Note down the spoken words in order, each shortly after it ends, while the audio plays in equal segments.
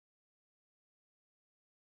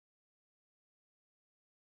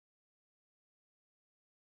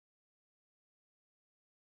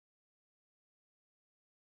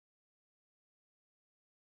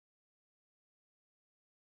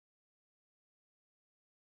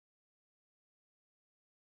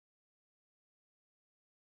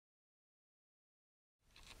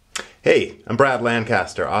Hey, I'm Brad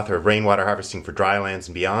Lancaster, author of Rainwater Harvesting for Drylands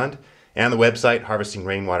and Beyond, and the website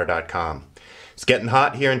harvestingrainwater.com. It's getting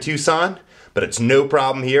hot here in Tucson, but it's no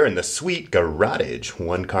problem here in the sweet garage,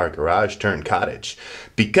 one-car garage turned cottage,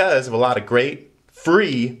 because of a lot of great,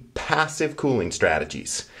 free, passive cooling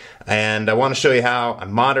strategies. And I want to show you how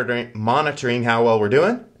I'm monitoring how well we're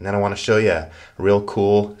doing, and then I want to show you a real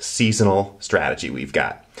cool seasonal strategy we've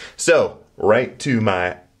got. So, right to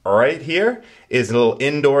my right here is a little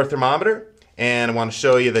indoor thermometer, and I want to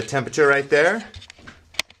show you the temperature right there.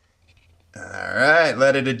 Alright,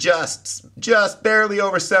 let it adjust, just barely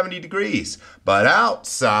over 70 degrees. But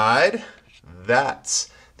outside, that's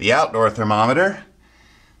the outdoor thermometer.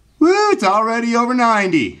 Woo, it's already over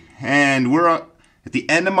 90. And we're at the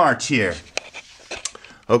end of March here.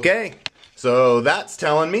 Okay, so that's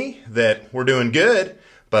telling me that we're doing good,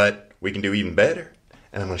 but we can do even better.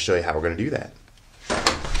 And I'm going to show you how we're going to do that.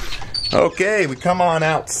 Okay, we come on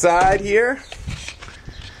outside here.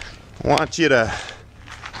 I want you to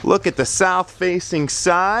look at the south-facing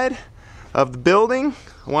side of the building.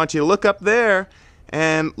 I want you to look up there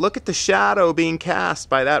and look at the shadow being cast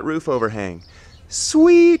by that roof overhang.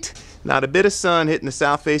 Sweet! Not a bit of sun hitting the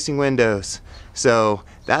south-facing windows. So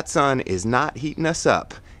that sun is not heating us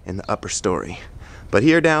up in the upper story. But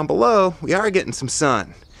here down below, we are getting some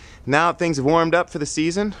sun. Now that things have warmed up for the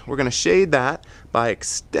season, we're going to shade that by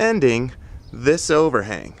extending this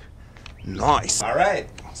overhang. Nice. All right,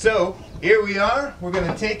 so here we are. We're going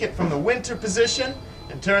to take it from the winter position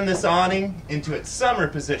and turn this awning into its summer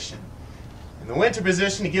position. In the winter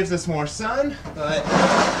position, it gives us more sun, but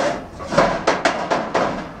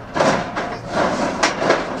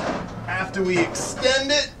after we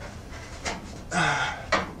extend it,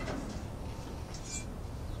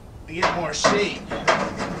 we get more shade.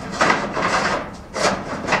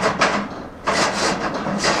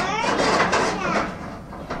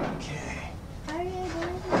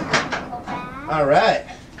 All right,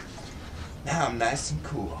 now I'm nice and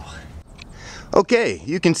cool. Okay,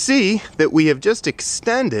 you can see that we have just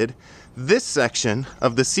extended this section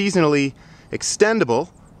of the seasonally extendable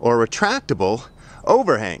or retractable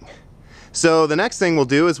overhang. So the next thing we'll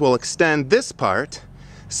do is we'll extend this part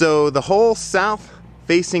so the whole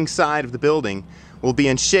south-facing side of the building will be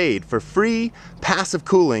in shade for free, passive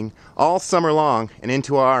cooling all summer long and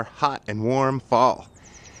into our hot and warm fall.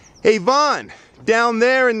 Hey Vaughn, down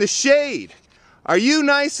there in the shade, are you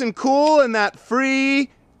nice and cool in that free,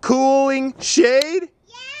 cooling shade?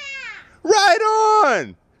 Yeah! Right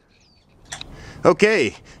on!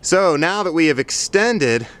 Okay, so now that we have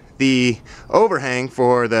extended the overhang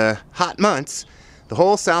for the hot months, the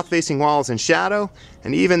whole south-facing wall is in shadow,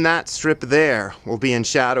 and even that strip there will be in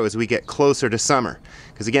shadow as we get closer to summer.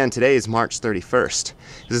 Because again, today is March 31st.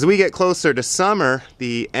 As we get closer to summer,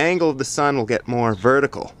 the angle of the sun will get more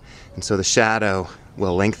vertical, and so the shadow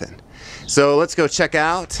will lengthen. So let's go check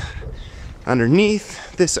out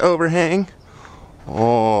underneath this overhang.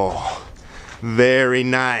 Oh, very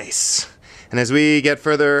nice. And as we get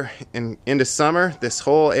further into summer, this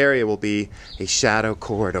whole area will be a shadow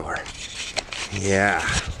corridor. Yeah,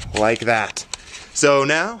 like that. So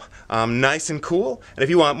now I'm nice and cool. And if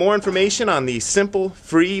you want more information on these simple,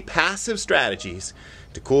 free, passive strategies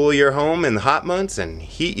to cool your home in the hot months and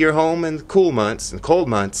heat your home in the cool months and cold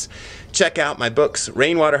months, check out my books,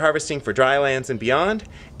 Rainwater Harvesting for Drylands and Beyond,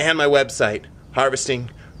 and my website,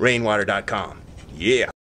 harvestingrainwater.com. Yeah!